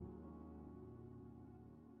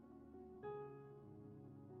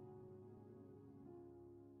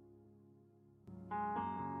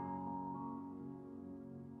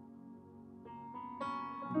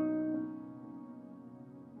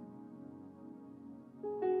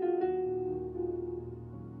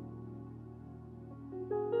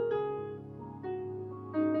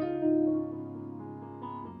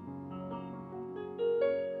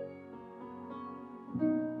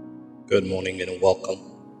Good morning and welcome.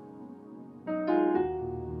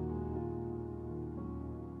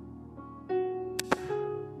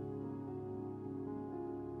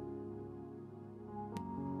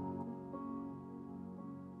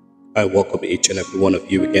 I welcome each and every one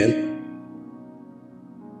of you again.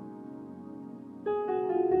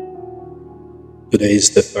 Today is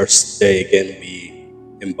the first day again we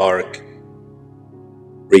embark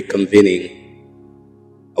reconvening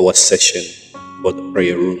our session for the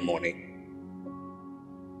prayer room morning.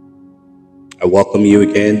 I welcome you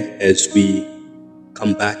again as we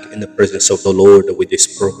come back in the presence of the Lord with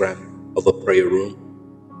this program of a prayer room.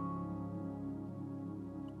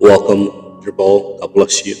 Welcome, Jabal. God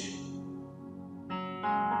bless you.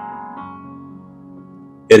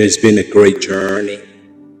 It has been a great journey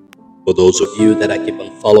for those of you that are keep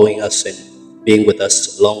on following us and being with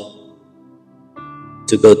us along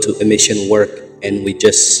to go to a mission work, and we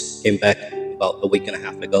just came back about a week and a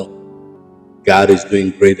half ago. God is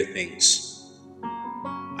doing greater things.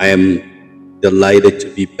 I am delighted to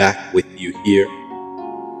be back with you here,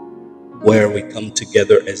 where we come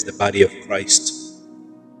together as the body of Christ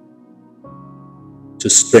to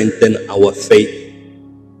strengthen our faith,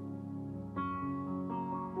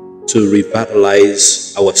 to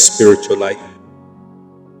revitalize our spiritual life,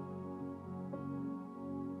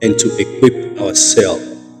 and to equip ourselves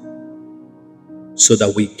so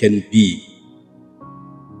that we can be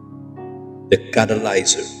the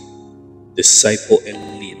catalyzer, disciple,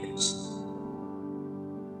 and leaders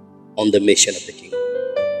on the mission of the kingdom.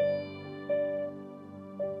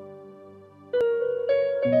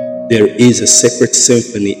 There is a sacred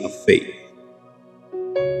symphony of faith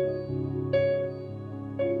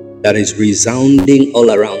that is resounding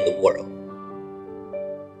all around the world.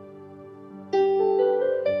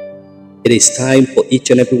 It is time for each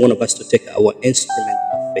and every one of us to take our instrument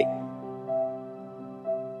of faith.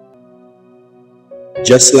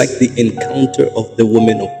 Just like the encounter of the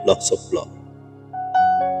woman of loss of blood,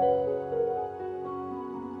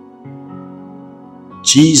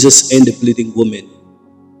 Jesus and the bleeding woman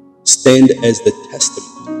stand as the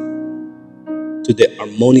testament to the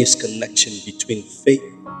harmonious connection between faith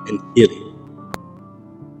and healing,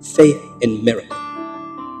 faith and miracle,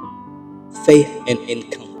 faith and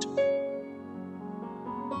encounter.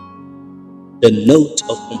 The note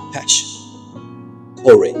of compassion,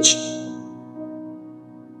 courage,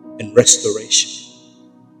 and restoration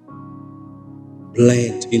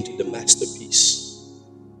blend into the masterpiece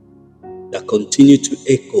that continue to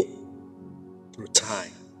echo through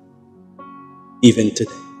time, even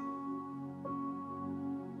today,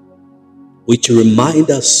 which remind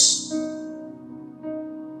us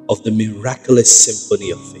of the miraculous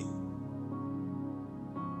symphony of faith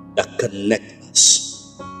that connect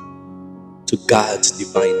us to God's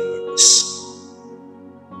divine purpose.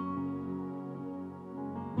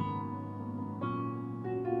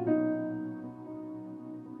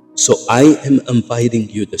 So I am inviting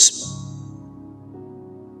you this morning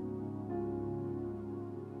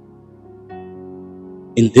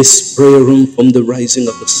in this prayer room from the rising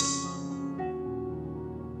of the sun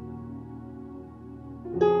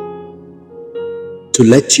to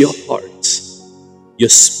let your heart, your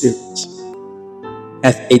spirit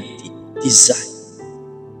have a deep desire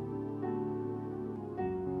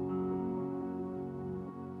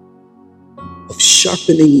of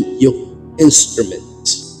sharpening your instrument,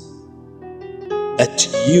 that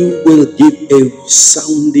you will give a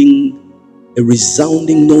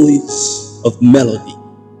resounding noise of melody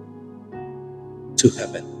to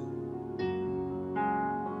heaven.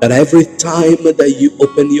 That every time that you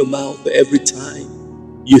open your mouth, every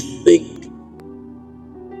time you think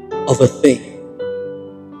of a thing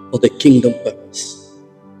for the kingdom purpose,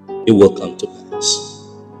 it will come to pass.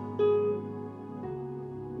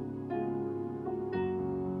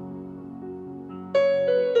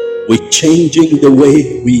 We're changing the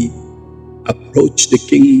way we approach the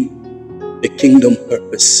kingdom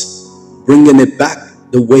purpose, bringing it back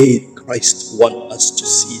the way Christ wants us to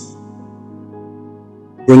see it,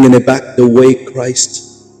 bringing it back the way Christ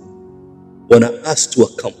wants us to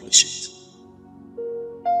accomplish it,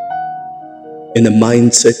 in the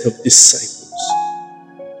mindset of disciples,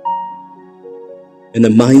 in the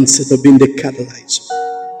mindset of being the catalyzer.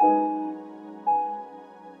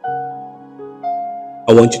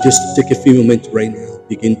 I want you just to take a few moments right now.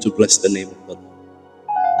 Begin to bless the name of the Lord.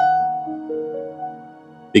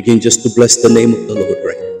 Begin just to bless the name of the Lord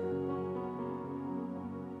right now.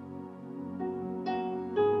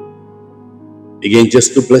 Begin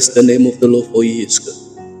just to bless the name of the Lord, for He is good.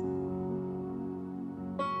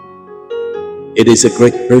 It is a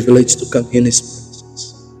great privilege to come in His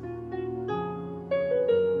presence.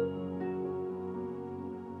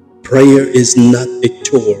 Prayer is not a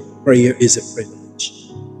chore. Prayer is a privilege.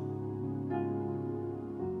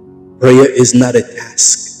 Prayer is not a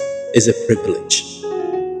task. It's a privilege.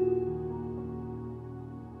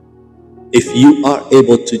 If you are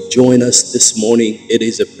able to join us this morning, it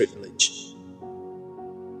is a privilege.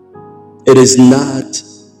 It is not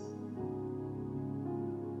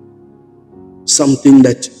something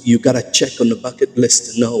that you gotta check on the bucket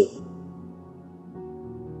list to know.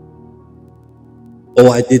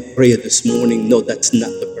 Oh, I did prayer this morning. No, that's not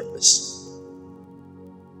the purpose.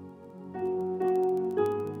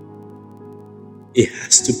 It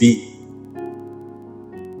has to be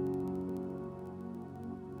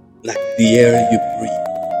like the air you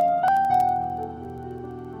breathe.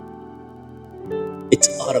 It's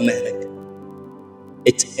automatic.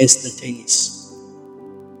 It's instantaneous.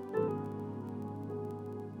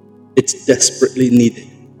 It's desperately needed.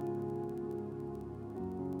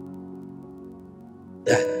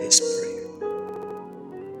 That is prayer.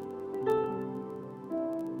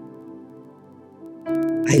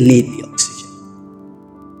 I need the oxygen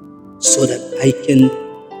so that I can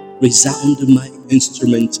resound my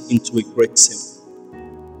instrument into a great symphony.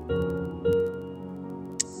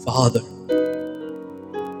 Father,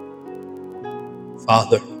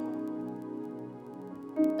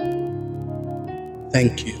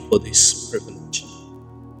 thank you for this privilege.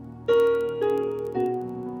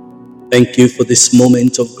 Thank you for this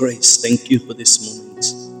moment of grace. Thank you for this moment.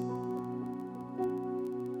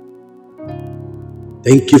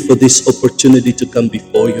 Thank you for this opportunity to come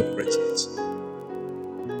before your presence.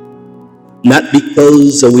 Not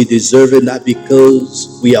because we deserve it, not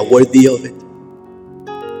because we are worthy of it,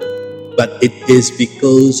 but it is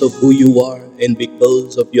because of who you are and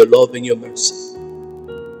because of your love and your mercy.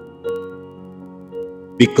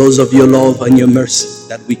 Because of your love and your mercy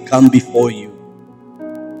that we come before you.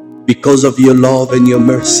 Because of your love and your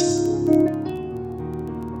mercy.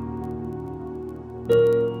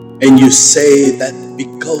 And you say that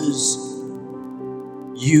because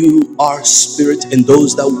you are spirit, and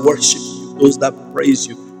those that worship you, those that praise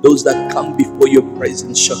you, those that come before your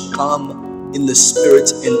presence shall come in the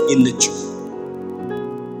spirit and in the truth.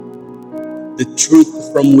 The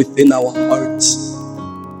truth from within our hearts,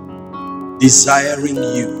 desiring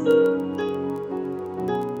you.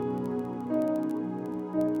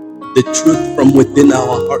 The truth from within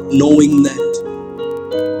our heart, knowing that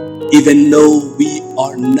even though we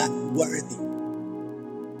are not worthy,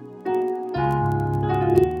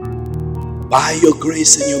 by your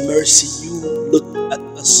grace and your mercy, you look at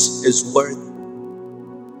us as worthy,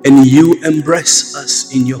 and you embrace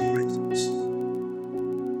us in your presence.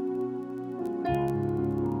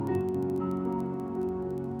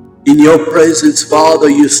 In your presence, Father,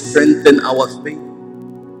 you strengthen our faith.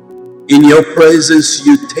 In your presence,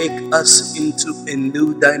 you take us into a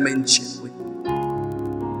new dimension.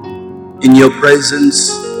 In your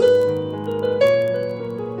presence,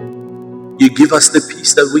 you give us the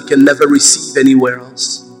peace that we can never receive anywhere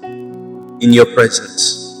else. In your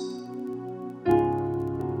presence.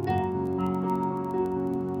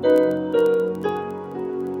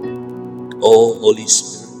 Oh, Holy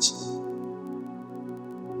Spirit.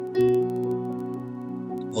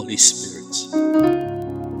 Holy Spirit.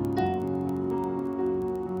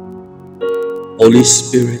 Holy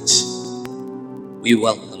Spirit, we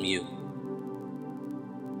welcome you.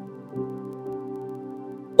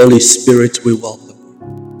 Holy Spirit, we welcome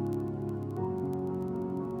you.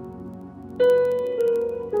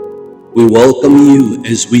 We welcome you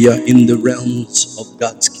as we are in the realms of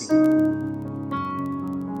God's kingdom.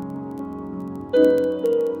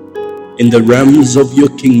 In the realms of your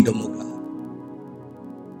kingdom, oh God.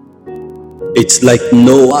 It's like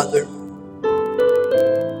no other.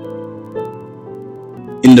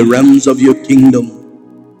 In the realms of your kingdom,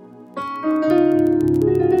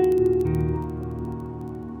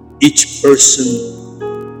 each person,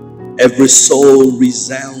 every soul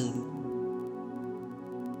resound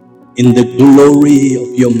in the glory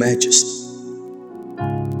of your majesty.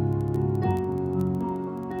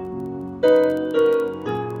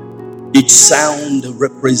 Each sound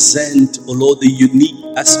represents, oh Lord, the unique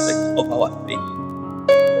aspect of our faith.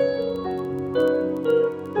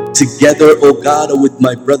 Together, oh God, with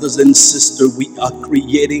my brothers and sisters, we are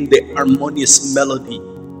creating the harmonious melody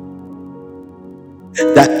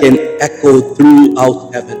that can echo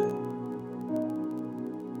throughout heaven.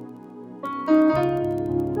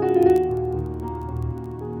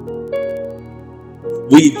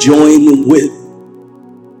 We join with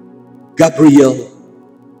Gabriel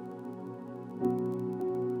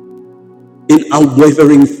in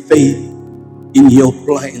unwavering faith in your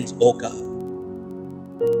plans, oh God.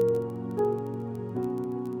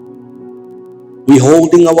 We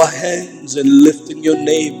holding our hands and lifting your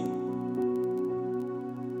name.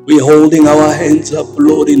 We holding our hands up,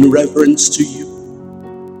 Lord, in reverence to you.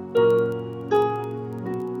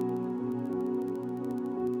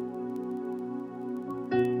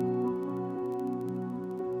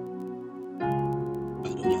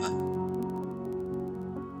 Adonai,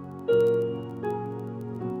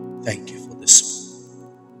 thank you for this moment.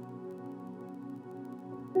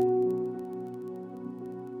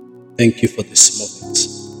 Thank you for this moment.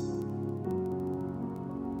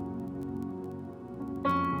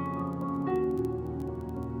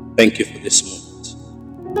 Thank you for this moment.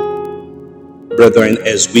 Brethren,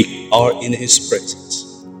 as we are in His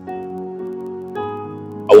presence,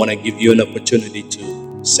 I want to give you an opportunity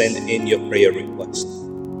to send in your prayer request.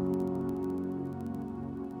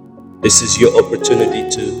 This is your opportunity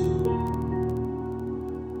to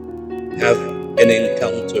have an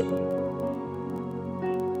encounter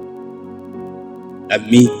that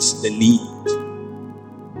meets the need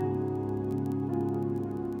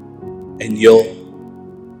and your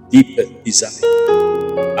deepest desire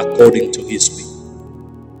according to His will.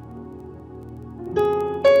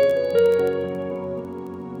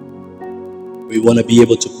 We want to be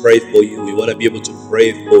able to pray for you. We want to be able to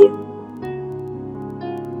pray for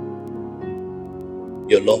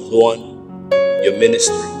your loved one, your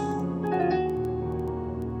ministry.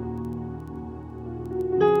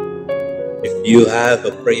 If you have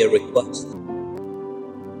a prayer request,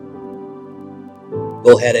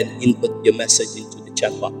 go ahead and input your message into the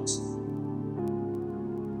chat box.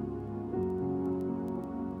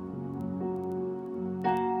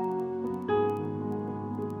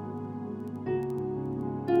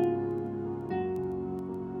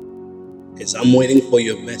 As I'm waiting for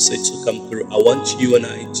your message to come through, I want you and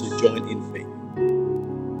I to join in faith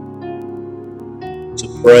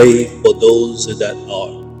to pray for those that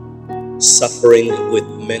are suffering with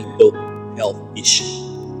mental health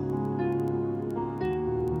issues.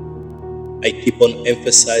 I keep on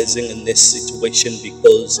emphasizing in this situation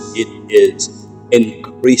because it is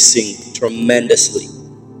increasing tremendously.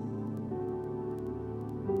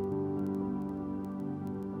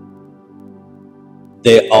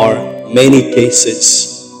 There are many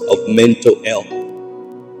cases of mental health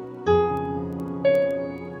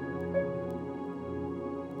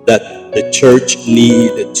that the church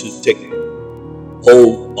needs to take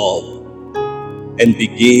hold of and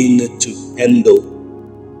begin to handle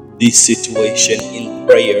this situation in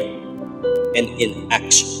prayer and in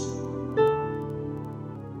action.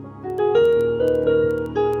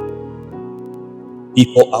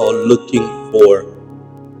 People are looking for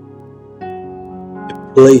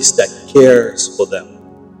a place that cares for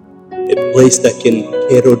them, a place that can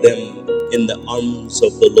carry them in the arms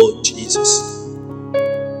of the Lord Jesus,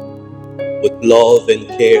 with love and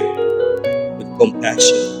care, with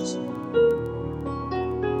compassion,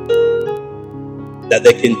 that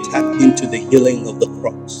they can tap into the healing of the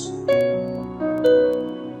cross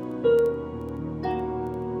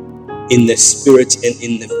in the spirit and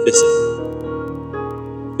in the physical,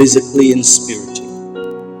 physically and spiritually.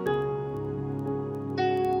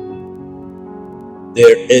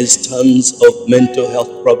 There is tons of mental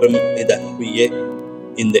health problems that create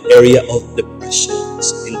in the area of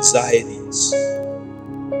depressions, anxieties,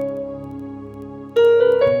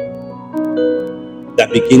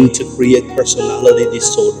 that begin to create personality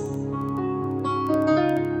disorder,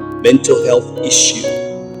 mental health issues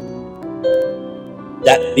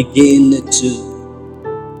that begin to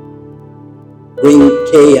bring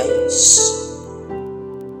chaos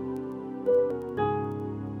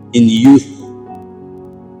in youth,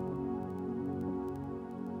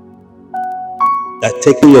 that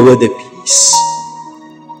taking away the peace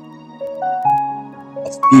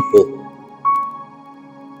of people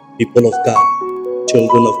of God,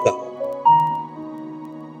 children of God.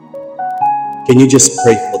 Can you just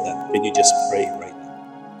pray for them? Can you just pray right now?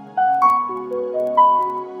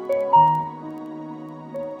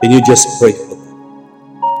 Can you just pray for them?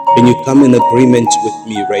 Can you come in agreement with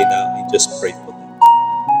me right now and just pray for them?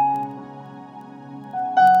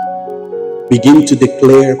 Begin to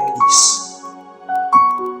declare peace.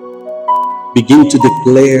 Begin to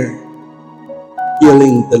declare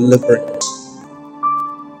healing, deliverance.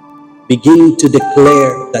 Begin to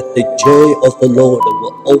declare that the joy of the Lord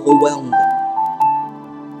will overwhelm them.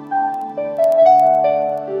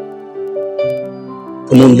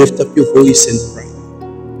 Come on, lift up your voice and pray.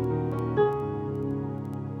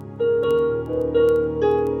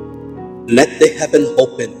 Let the heaven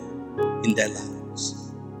open in their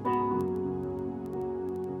lives.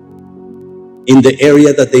 In the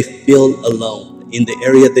area that they feel alone, in the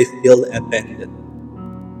area they feel abandoned,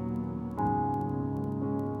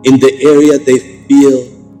 in the area they feel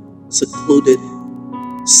secluded,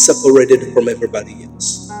 separated from everybody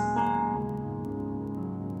else,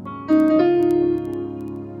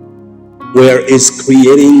 where it's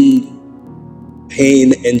creating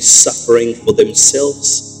pain and suffering for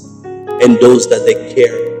themselves and those that they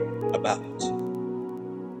care about.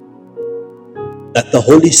 That the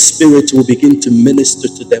Holy Spirit will begin to minister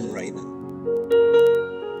to them right now.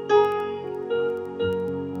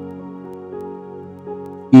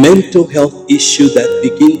 Mental health issues that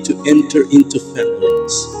begin to enter into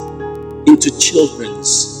families, into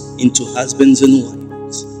children's, into husbands and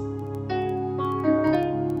wives.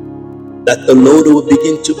 That the Lord will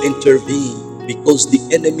begin to intervene because the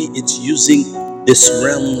enemy is using these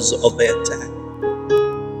realms of attack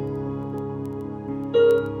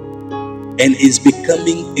and is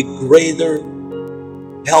becoming a greater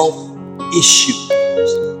health issue.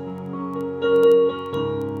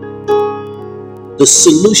 The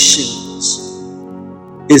solutions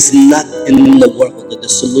is not in the world, the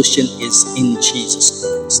solution is in Jesus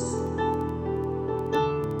Christ.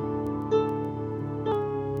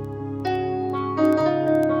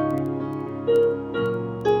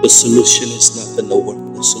 The solution is not in the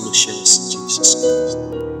world, the solution is Jesus Christ.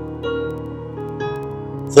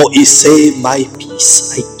 For he said, my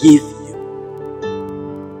peace I give you.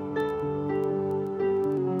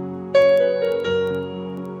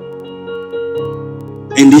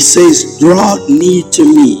 And he says, draw near to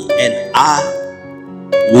me and I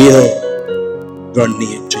will draw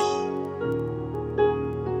near to you.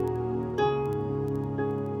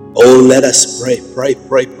 Oh, let us pray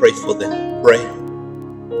for them. Pray.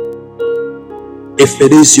 If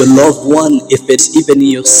it is your loved one, if it's even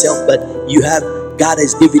yourself that God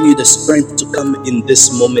has given you the strength to come in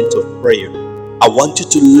this moment of prayer, I want you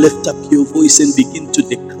to lift up your voice and begin to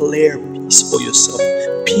declare peace for yourself,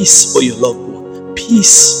 peace for your loved one,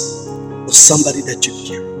 peace for somebody that you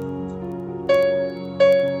care.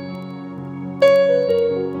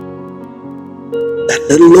 That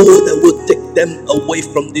the Lord will take them away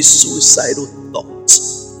from these suicidal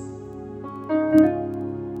thoughts.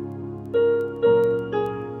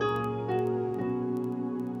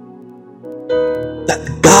 That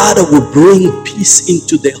God will bring peace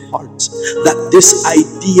into their hearts. That this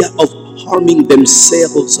idea of harming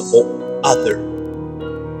themselves or others,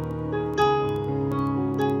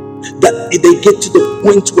 that they get to the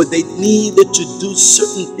point where they needed to do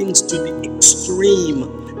certain things to the extreme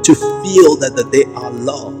to feel that they are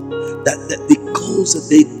loved. That because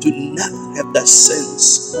they do not have that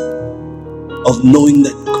sense of knowing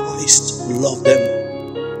that Christ loved them,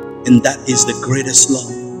 and that is the greatest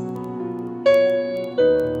love.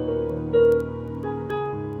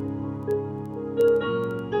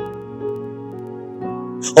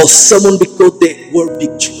 Or someone because they were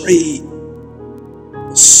betrayed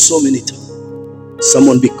for so many times.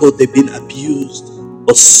 Someone because they've been abused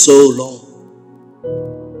for so long.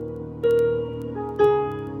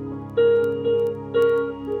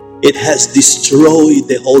 It has destroyed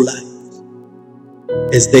their whole life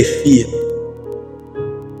as they feel.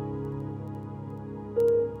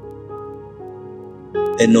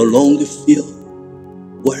 They no longer feel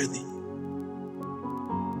worthy.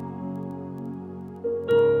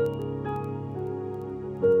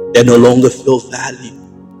 They no longer feel valued.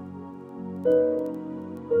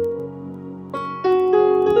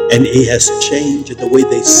 And it has changed the way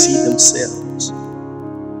they see themselves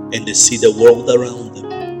and they see the world around them.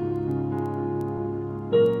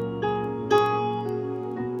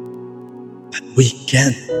 But we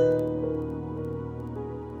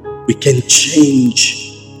can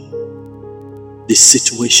change this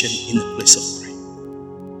situation in a place of prayer.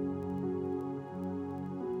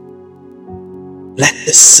 Let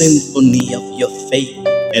the symphony of your faith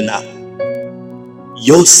and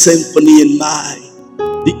your symphony and mine,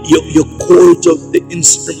 your chords of the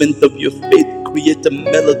instrument of your faith create a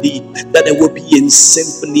melody that it will be in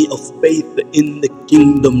symphony of faith in the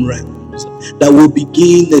kingdom realms, that will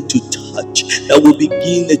begin to touch, that will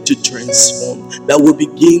begin to transform, that will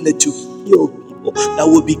begin to heal people, that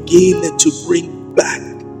will begin to bring back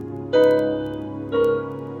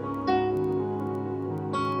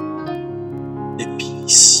the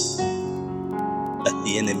peace that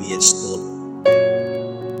the enemy has stolen.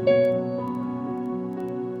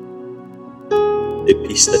 The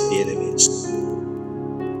peace that the enemy has stolen.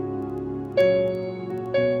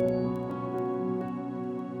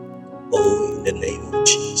 Oh, in the name of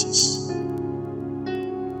Jesus. In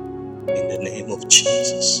the name of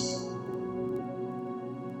Jesus.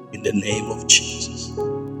 In the name of Jesus.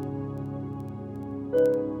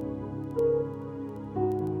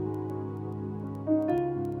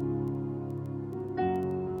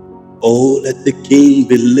 Oh, let the King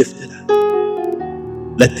be lifted high.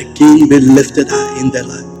 Let the King be lifted high in their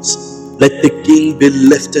lives. Let the King be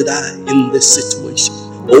lifted high in this situation.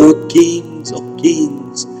 Oh, kings of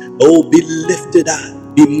kings, oh, be lifted high,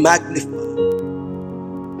 be magnified.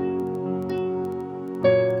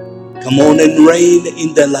 Come on and reign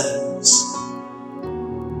in their lives.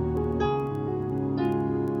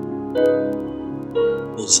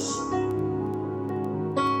 Hosanna,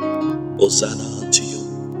 Hosanna unto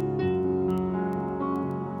you.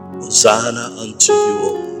 Hosanna unto you,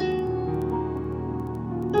 O Lord.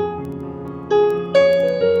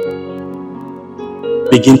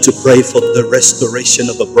 Begin to pray for the restoration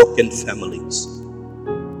of broken families.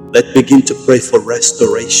 Let's begin to pray for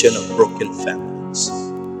restoration of broken families.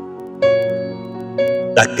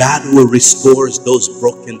 That God will restore those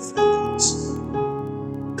broken families.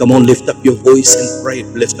 Come on, lift up your voice and pray.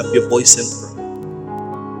 Lift up your voice and pray.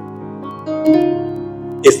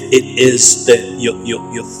 If it is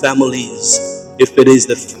your families, if it is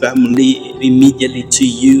the family immediately to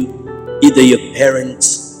you, either your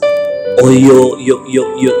parents or your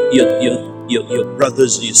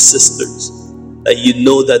brothers, your sisters, that you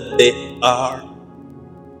know that they are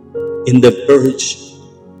in the verge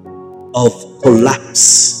of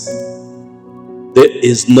collapse. There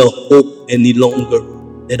is no hope any longer.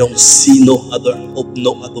 They don't see no other hope,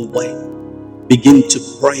 no other way. Begin to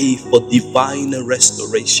pray for divine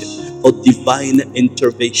restoration, for divine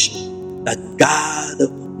intervention, that God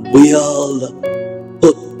will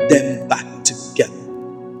put them back together.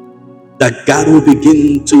 That God will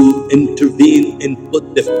begin to intervene and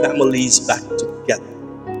put the families back together.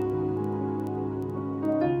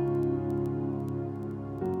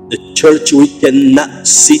 The church, we cannot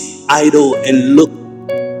sit idle and look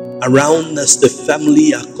around us. The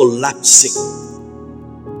family are collapsing.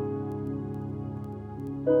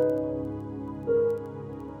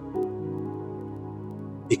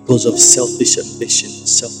 Because of selfish ambition,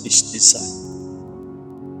 selfish desire.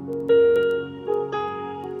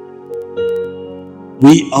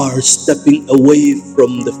 We are stepping away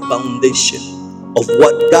from the foundation of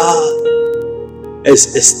what God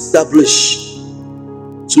has established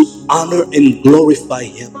to honor and glorify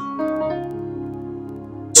Him,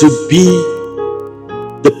 to be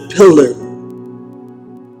the pillar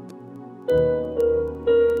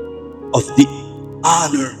of the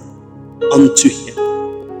honor unto Him.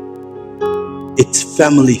 It's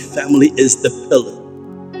family. Family is the pillar.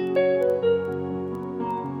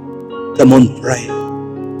 Come on, pray.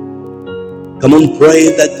 Come on,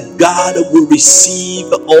 pray that God will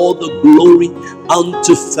receive all the glory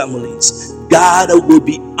unto families. God will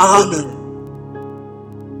be honored.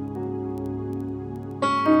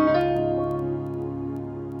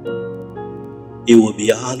 He will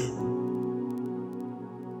be honored.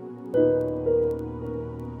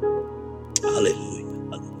 Hallelujah.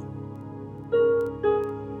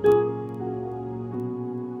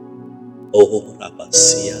 Oh,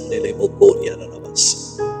 Rabasi and Delebokoria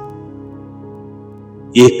Rabasi.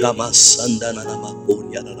 Yekama Sandana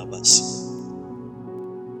Namakoria Rabasi.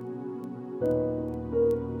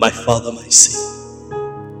 My Father, my Savior,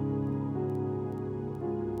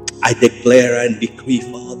 I declare and decree,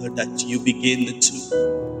 Father, that you begin to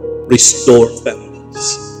restore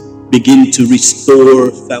families. Begin to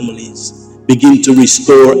restore families. Begin to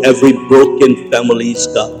restore every broken families,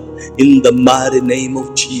 God. In the mighty name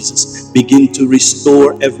of Jesus, begin to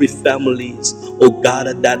restore every families, oh God,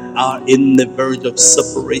 that are in the verge of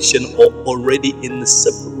separation or already in the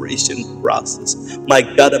separation process. My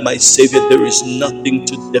God and my Savior, there is nothing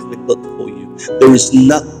too difficult for you. There is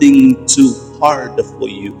nothing too hard for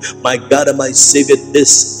you. My God and my Savior,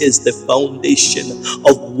 this is the foundation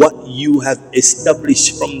of what you have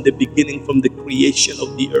established from the beginning, from the creation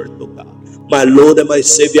of the earth, oh God. My Lord and my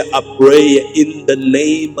Savior, I pray in the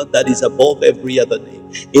name that is above every other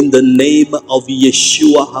name, in the name of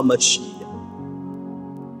Yeshua HaMashiach.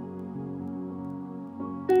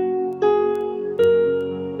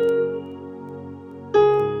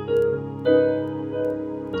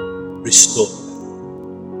 Restore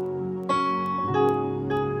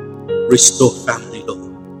family,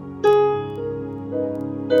 Lord,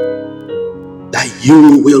 that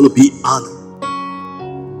you will be honored,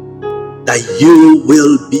 that you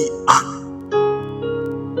will be honored.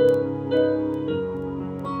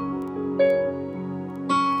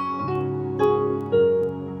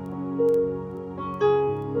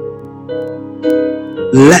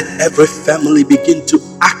 Let every family begin to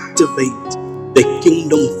activate the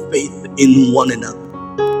kingdom faith in one another.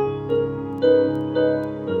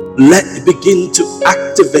 Let it begin to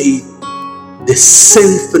activate the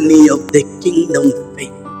symphony of the kingdom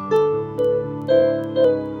faith.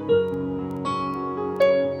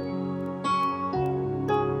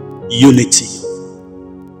 unity,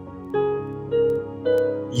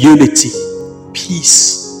 unity,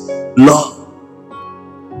 peace, love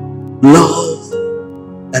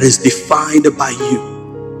that is defined by you.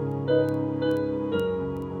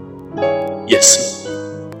 Yes, Lord.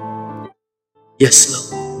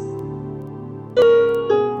 Yes, Lord.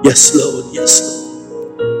 Yes, Lord. Yes, Lord.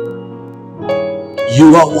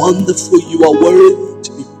 You are wonderful. You are worthy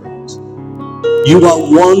to be praised. You are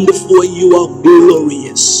wonderful. You are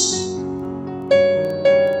glorious.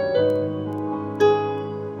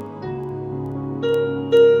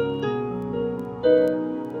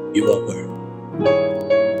 You are worthy.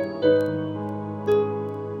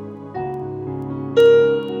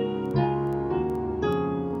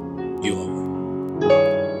 You are worthy.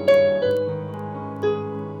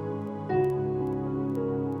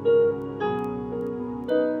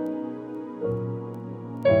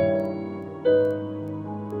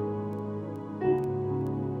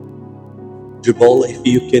 Jamal, if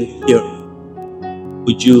you can hear me,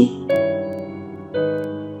 would you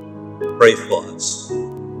pray for us?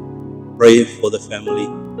 Pray for the family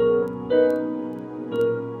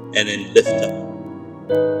and then lift up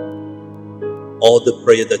all the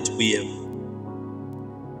prayer that we have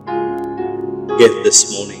gave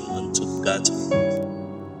this morning unto God's hand.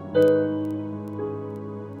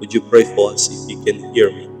 Would you pray for us if you can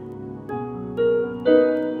hear me?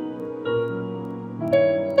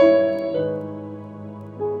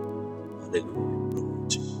 Hallelujah. Glory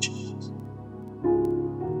to you, Jesus.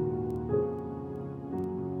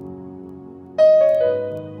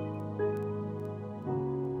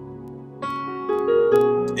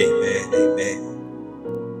 Amen. Amen.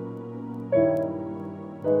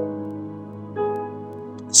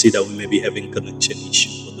 I see that we may be having connection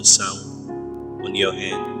issue for the sound on your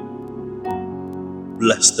end.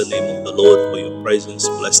 Bless the name of the Lord for your presence.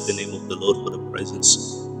 Bless the name of the Lord for the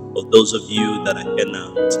presence of those of you that I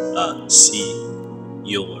cannot see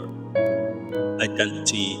your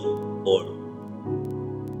identity, or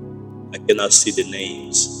I cannot see the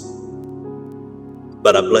names.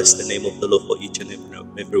 But I bless the name of the Lord for each and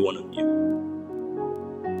every one of you.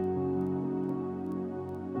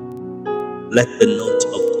 Let the note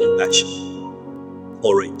of compassion,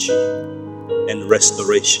 courage, and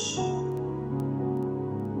restoration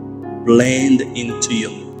blend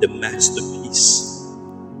into the masterpiece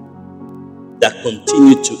that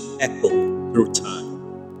continue to echo through time,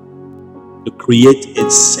 to create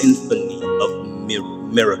a symphony of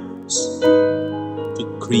miracles,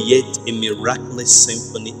 to create a miraculous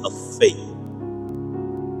symphony of faith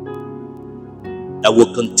that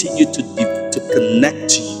will continue to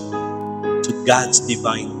connect you to God's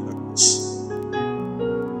divine purpose.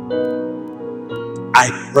 I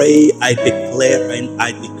pray, I declare, and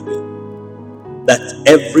I decree that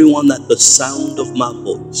everyone at the sound of my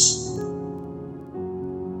voice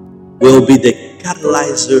will be the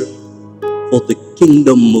catalyzer for the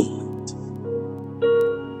kingdom movement,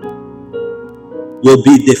 will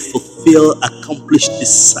be the fulfilled, accomplished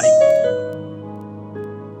disciple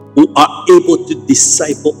who are able to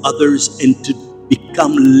disciple others and to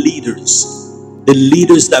become leaders, the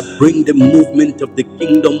leaders that bring the movement of the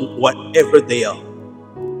kingdom wherever they are.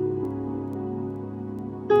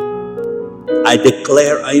 I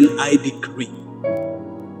declare and I decree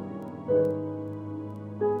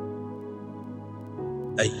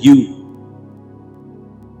that you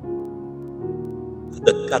are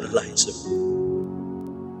the catalyzer,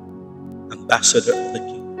 ambassador of the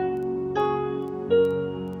kingdom.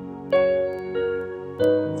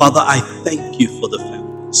 Father, I thank you for the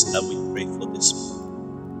families that we pray for this morning.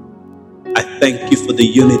 I thank you for the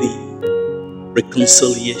unity,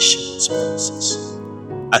 reconciliation process.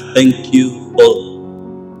 I thank you for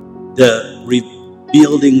the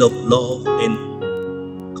rebuilding of love and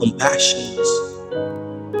compassion.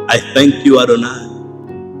 I thank you, Adonai,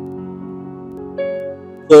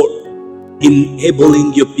 for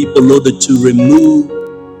enabling your people, Lord, to remove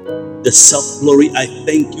the self-glory. I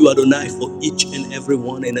thank you, Adonai, for each and every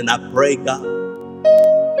one. And then I pray, God,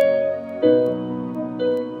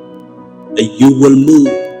 that you will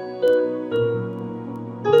move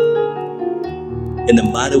in a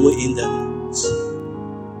mighty way in their lives.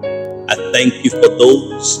 I thank you for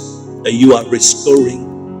those that you are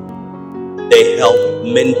restoring their health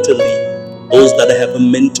mentally, those that have a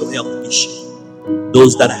mental health issue,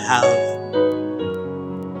 those that have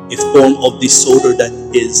a form of disorder that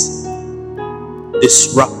is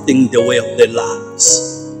disrupting the way of their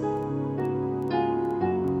lives.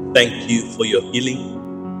 Thank you for your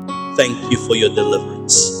healing. Thank you for your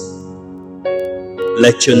deliverance.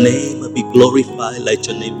 Let your name be glorified. Let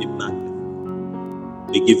your name be magnified.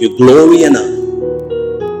 We give you glory and honor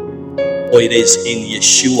For it is in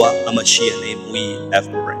Yeshua HaMashiach name we have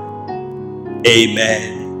prayed.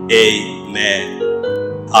 Amen. Amen.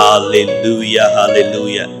 Hallelujah.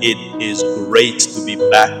 Hallelujah. It is great to be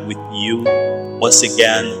back with you once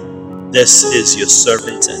again. This is your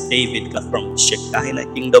servant David from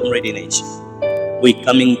Shekinah Kingdom Radio Nation. We're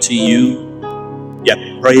coming to you, your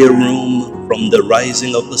prayer room from the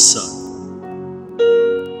rising of the sun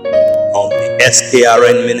on the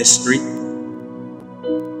SKRN ministry.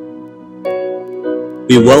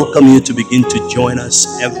 We welcome you to begin to join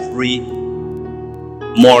us every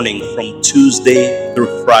morning from Tuesday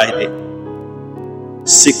through Friday,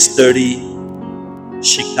 6:30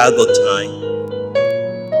 Chicago time,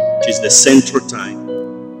 which is the central time,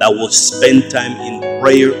 that will spend time in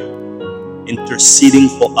prayer, interceding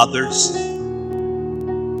for others,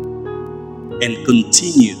 and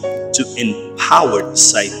continue to empower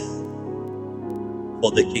disciples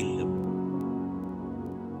for the kingdom.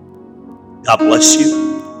 God bless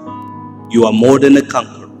you. You are more than a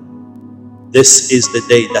conqueror. This is the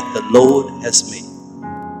day that the Lord has made.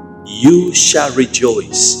 You shall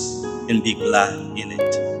rejoice and be glad in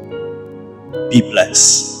it. Be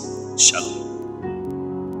blessed. Shalom.